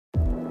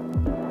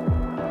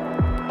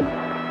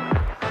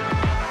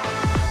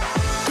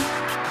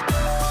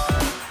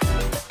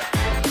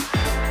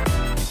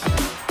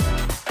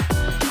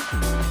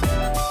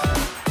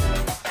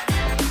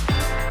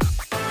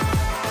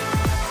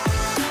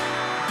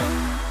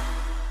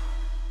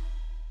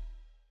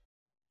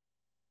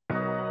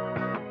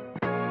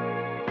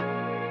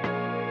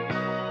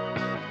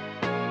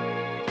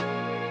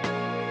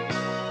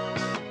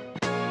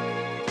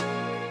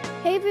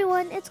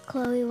everyone, it's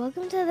Chloe.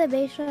 Welcome to the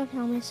Bayshore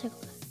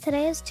ColorFilmMusic.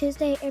 Today is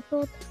Tuesday,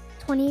 April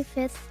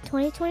 25th,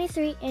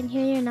 2023, and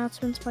here are your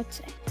announcements for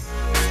today.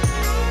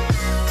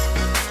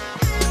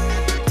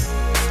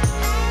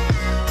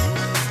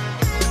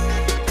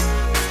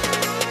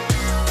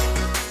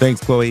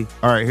 Thanks, Chloe.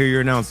 All right, here are your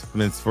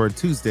announcements for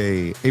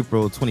Tuesday,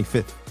 April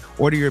 25th.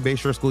 Order your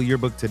Bayshore School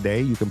yearbook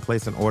today. You can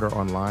place an order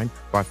online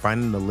by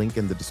finding the link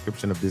in the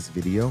description of this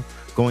video,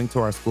 going to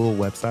our school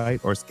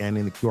website, or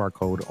scanning the QR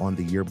code on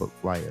the yearbook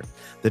flyer.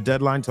 The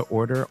deadline to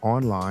order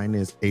online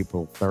is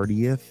April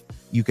 30th.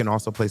 You can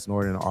also place an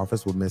order in the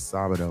office with Miss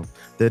Sabado.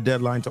 The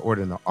deadline to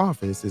order in the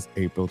office is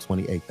April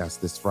 28th. That's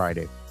this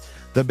Friday.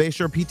 The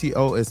Bayshore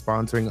PTO is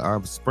sponsoring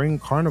a spring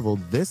carnival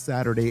this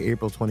Saturday,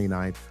 April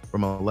 29th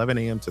from 11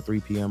 a.m. to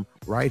 3 p.m.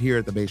 right here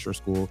at the Bayshore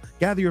School.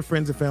 Gather your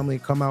friends and family,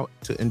 come out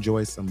to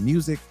enjoy some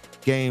music,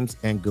 games,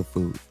 and good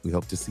food. We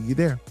hope to see you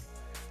there.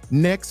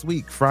 Next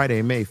week,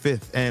 Friday, May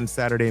 5th and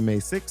Saturday, May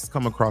 6th,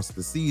 come across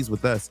the seas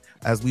with us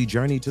as we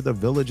journey to the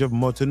village of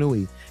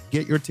Motunui.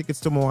 Get your tickets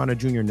to Moana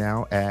Jr.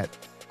 now at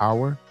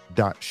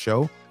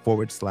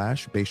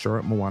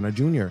our.show/Bayshore Moana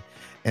Jr.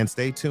 And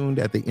stay tuned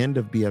at the end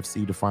of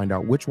BFC to find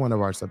out which one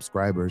of our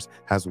subscribers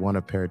has won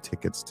a pair of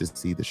tickets to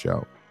see the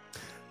show.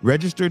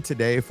 Register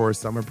today for a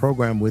summer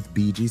program with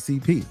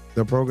BGCP.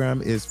 The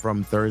program is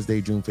from Thursday,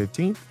 June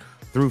 15th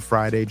through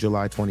Friday,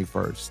 July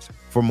 21st.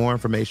 For more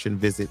information,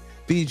 visit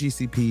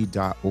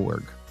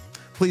bgcp.org.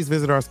 Please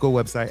visit our school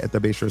website at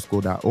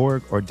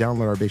thebayshoreschool.org or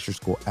download our Bayshore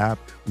School app.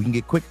 We can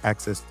get quick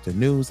access to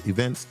news,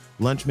 events,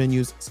 lunch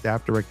menus,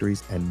 staff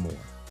directories, and more.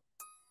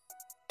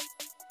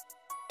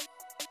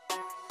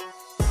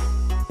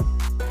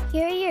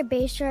 Here are your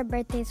Bayshore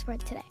birthdays for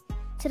today.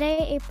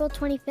 Today, April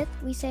 25th,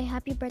 we say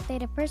happy birthday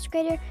to first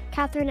grader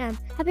Catherine M.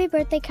 Happy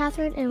birthday,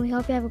 Catherine, and we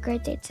hope you have a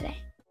great day today.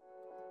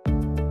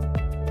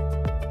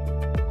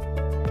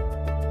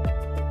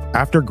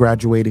 After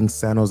graduating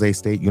San Jose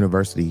State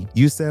University,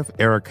 Youssef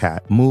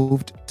Erakat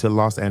moved to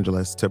Los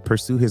Angeles to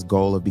pursue his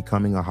goal of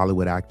becoming a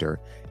Hollywood actor.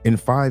 In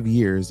 5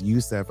 years,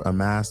 Youssef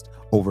amassed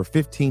over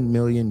 15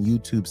 million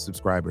YouTube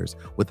subscribers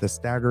with a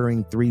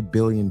staggering 3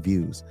 billion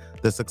views.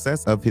 The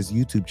success of his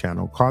YouTube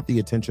channel caught the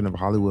attention of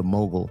Hollywood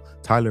mogul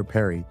Tyler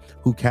Perry,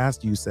 who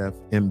cast Youssef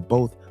in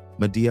both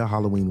Madea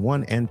Halloween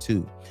 1 and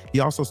 2. He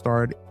also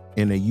starred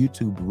in a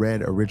YouTube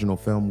Red original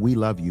film We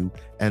Love You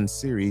and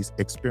series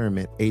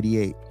Experiment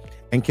 88,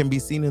 and can be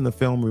seen in the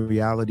film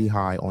Reality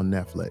High on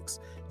Netflix.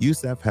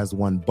 Youssef has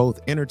won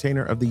both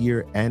Entertainer of the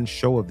Year and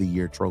Show of the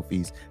Year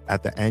trophies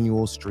at the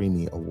annual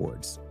Streamy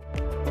Awards.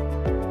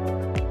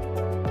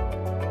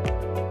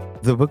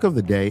 The book of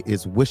the day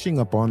is Wishing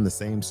Upon the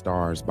Same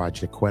Stars by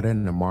Jaquetta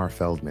Namar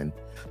Feldman.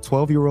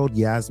 12-year-old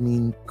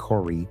Yasmin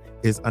Corey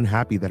is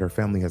unhappy that her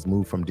family has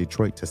moved from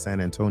Detroit to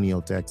San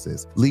Antonio,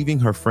 Texas, leaving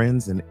her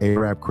friends and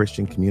Arab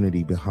Christian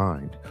community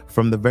behind.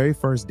 From the very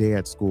first day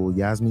at school,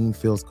 Yasmin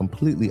feels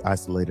completely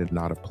isolated and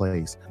out of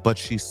place, but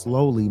she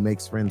slowly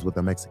makes friends with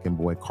a Mexican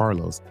boy,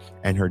 Carlos,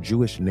 and her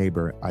Jewish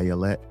neighbor,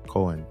 Ayelet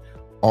Cohen.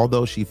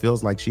 Although she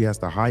feels like she has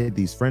to hide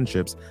these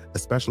friendships,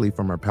 especially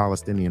from her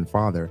Palestinian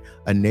father,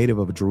 a native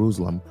of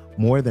Jerusalem,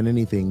 more than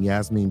anything,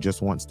 Yasmin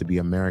just wants to be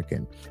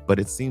American, but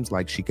it seems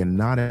like she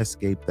cannot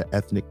escape the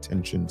ethnic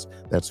tensions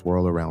that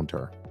swirl around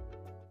her.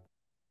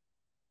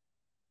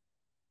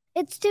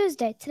 It's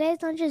Tuesday.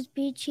 Today's lunch is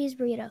beef cheese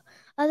burrito.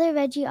 Other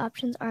veggie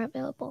options are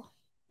available.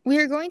 We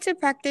are going to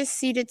practice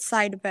seated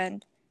side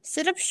bend.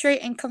 Sit up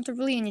straight and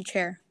comfortably in your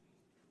chair.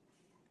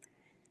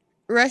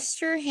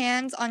 Rest your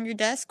hands on your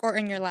desk or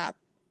in your lap.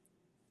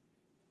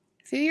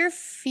 Feel your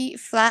feet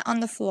flat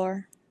on the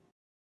floor.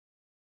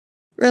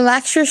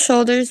 Relax your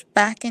shoulders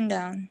back and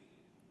down.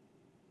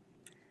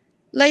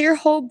 Let your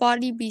whole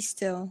body be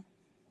still.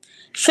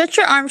 Stretch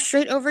your arms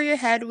straight over your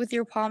head with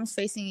your palms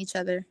facing each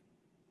other.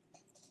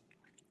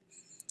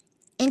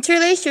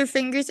 Interlace your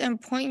fingers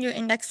and point your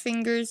index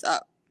fingers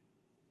up.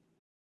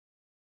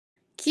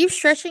 Keep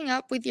stretching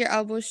up with your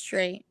elbows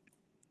straight.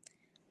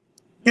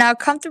 Now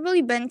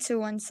comfortably bend to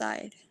one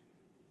side.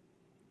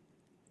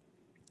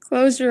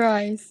 Close your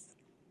eyes.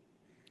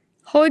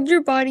 Hold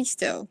your body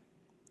still.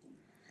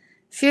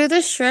 Feel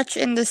the stretch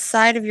in the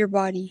side of your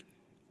body.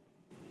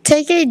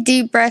 Take a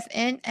deep breath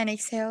in and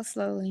exhale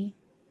slowly.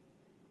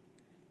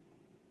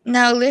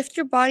 Now lift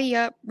your body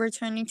up,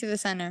 returning to the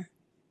center.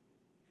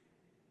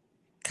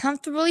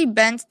 Comfortably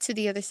bend to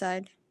the other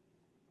side.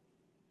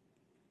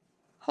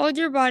 Hold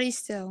your body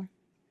still.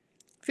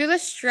 Feel the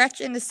stretch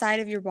in the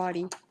side of your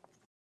body.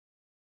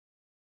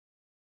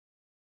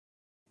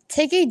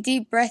 Take a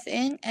deep breath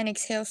in and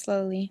exhale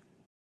slowly.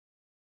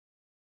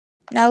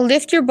 Now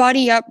lift your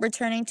body up,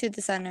 returning to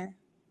the center.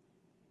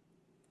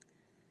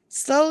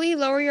 Slowly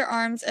lower your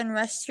arms and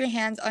rest your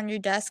hands on your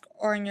desk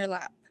or in your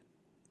lap.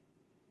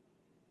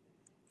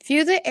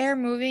 Feel the air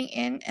moving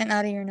in and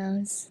out of your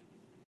nose.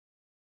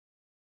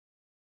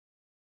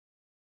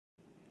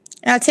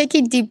 Now take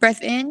a deep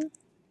breath in,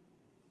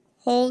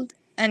 hold,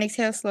 and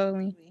exhale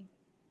slowly.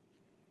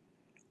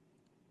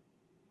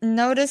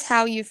 Notice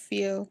how you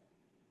feel.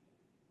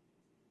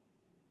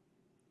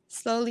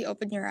 Slowly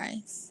open your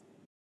eyes.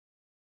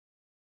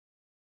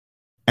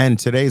 And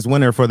today's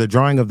winner for the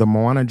drawing of the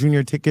Moana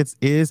Junior tickets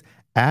is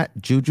at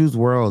Juju's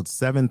World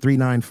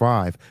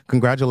 7395.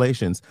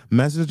 Congratulations.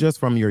 Message us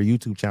from your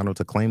YouTube channel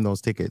to claim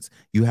those tickets.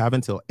 You have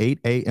until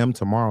 8 a.m.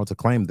 tomorrow to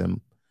claim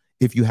them.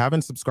 If you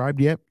haven't subscribed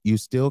yet, you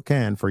still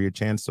can for your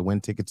chance to win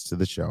tickets to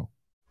the show.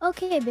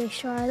 Okay,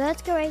 Bayshore,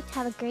 let's get ready to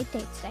have a great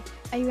day today.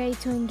 Are you ready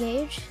to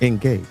engage?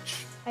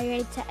 Engage. Are you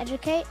ready to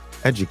educate?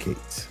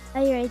 Educate.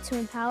 Are you ready to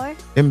empower?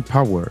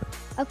 Empower.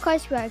 Of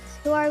course we are.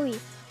 Who are we?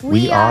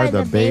 We are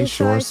the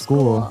Bayshore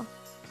School.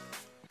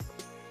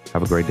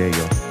 Have a great day,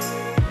 y'all.